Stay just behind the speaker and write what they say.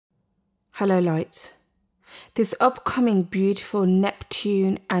Hello lights. This upcoming beautiful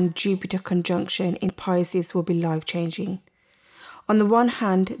Neptune and Jupiter conjunction in Pisces will be life-changing. On the one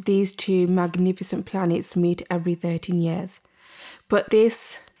hand, these two magnificent planets meet every 13 years. But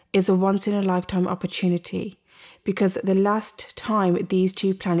this is a once-in-a-lifetime opportunity because the last time these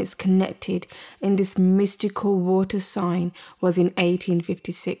two planets connected in this mystical water sign was in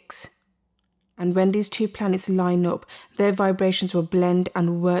 1856. And when these two planets line up, their vibrations will blend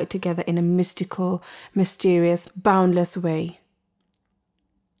and work together in a mystical, mysterious, boundless way.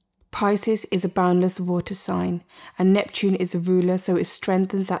 Pisces is a boundless water sign, and Neptune is a ruler, so it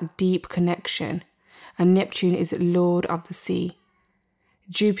strengthens that deep connection. And Neptune is lord of the sea.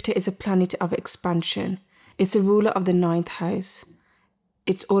 Jupiter is a planet of expansion. It's a ruler of the 9th house.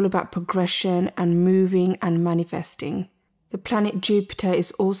 It's all about progression and moving and manifesting. The planet Jupiter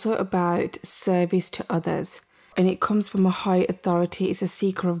is also about service to others, and it comes from a high authority. It's a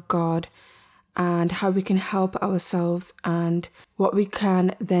seeker of God and how we can help ourselves and what we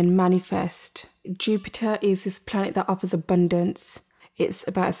can then manifest. Jupiter is this planet that offers abundance. It's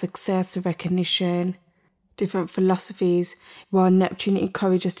about success, recognition, different philosophies, while Neptune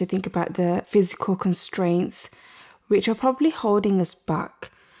encourages us to think about the physical constraints which are probably holding us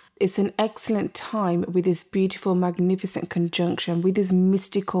back. It's an excellent time with this beautiful, magnificent conjunction with these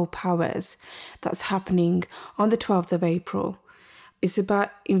mystical powers that's happening on the 12th of April. It's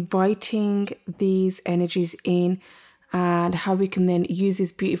about inviting these energies in and how we can then use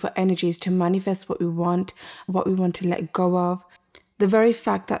these beautiful energies to manifest what we want to let go of. The very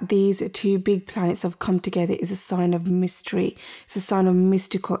fact that these two big planets have come together is a sign of mystery. It's a sign of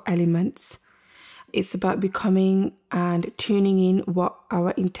mystical elements. It's about becoming and tuning in what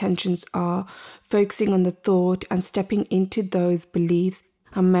our intentions are, focusing on the thought and stepping into those beliefs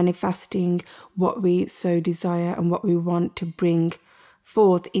and manifesting what we so desire and what we want to bring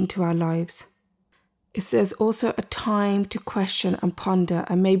forth into our lives. There's also a time to question and ponder,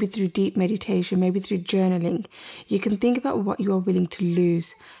 and maybe through deep meditation, maybe through journaling, you can think about what you are willing to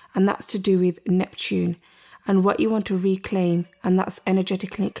lose, and that's to do with Neptune, and what you want to reclaim, and that's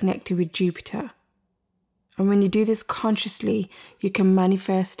energetically connected with Jupiter. And when you do this consciously, you can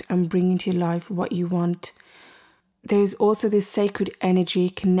manifest and bring into your life what you want. There is also this sacred energy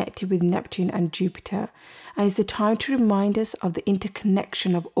connected with Neptune and Jupiter, and it's a time to remind us of the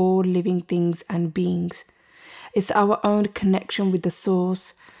interconnection of all living things and beings. It's our own connection with the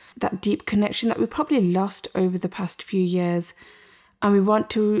source, that deep connection that we probably lost over the past few years, and we want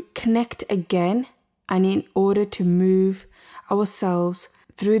to connect again, and in order to move ourselves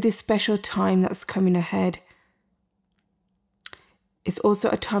through this special time that's coming ahead. It's also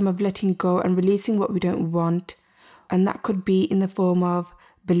a time of letting go and releasing what we don't want, and that could be in the form of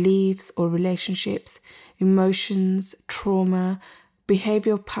beliefs or relationships, emotions, trauma,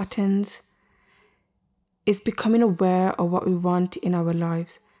 behavioral patterns. It's becoming aware of what we want in our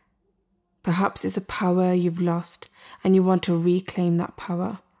lives. Perhaps it's a power you've lost and you want to reclaim that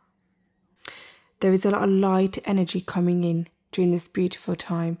power. There is a lot of light energy coming in during this beautiful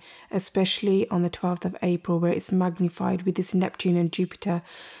time, especially on the 12th of April, where it's magnified with this Neptune and Jupiter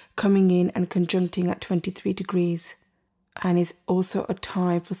coming in and conjuncting at 23 degrees. And it's also a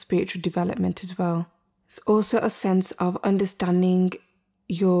time for spiritual development as well. It's also a sense of understanding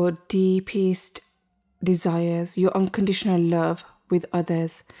your deepest desires, your unconditional love with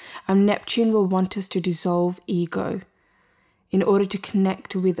others. And Neptune will want us to dissolve ego in order to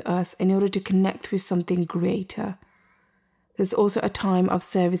connect with us, in order to connect with something greater. There's also a time of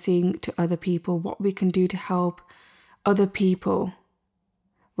servicing to other people, what we can do to help other people,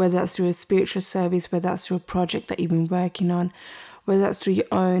 whether that's through a spiritual service, whether that's through a project that you've been working on, whether that's through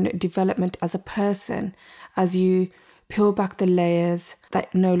your own development as a person, as you peel back the layers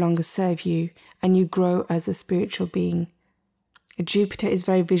that no longer serve you and you grow as a spiritual being. Jupiter is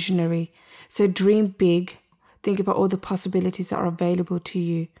very visionary, so dream big, think about all the possibilities that are available to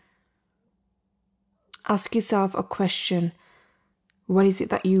you. Ask yourself a question. What is it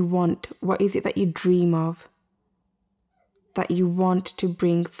that you want? What is it that you dream of? That you want to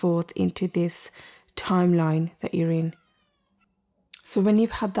bring forth into this timeline that you're in. So when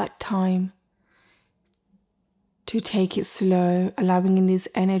you've had that time to take it slow, allowing in these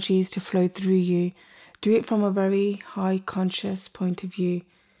energies to flow through you, do it from a very high conscious point of view.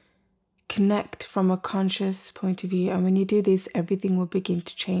 Connect from a conscious point of view, and when you do this, everything will begin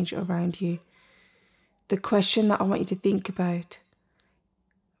to change around you. The question that I want you to think about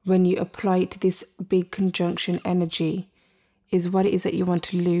when you apply it to this big conjunction energy is what it is that you want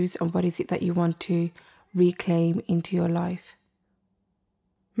to lose and what is it that you want to reclaim into your life.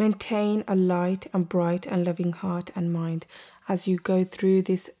 Maintain a light and bright and loving heart and mind as you go through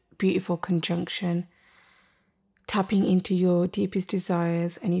this beautiful conjunction, tapping into your deepest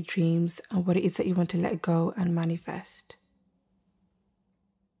desires and your dreams and what it is that you want to let go and manifest.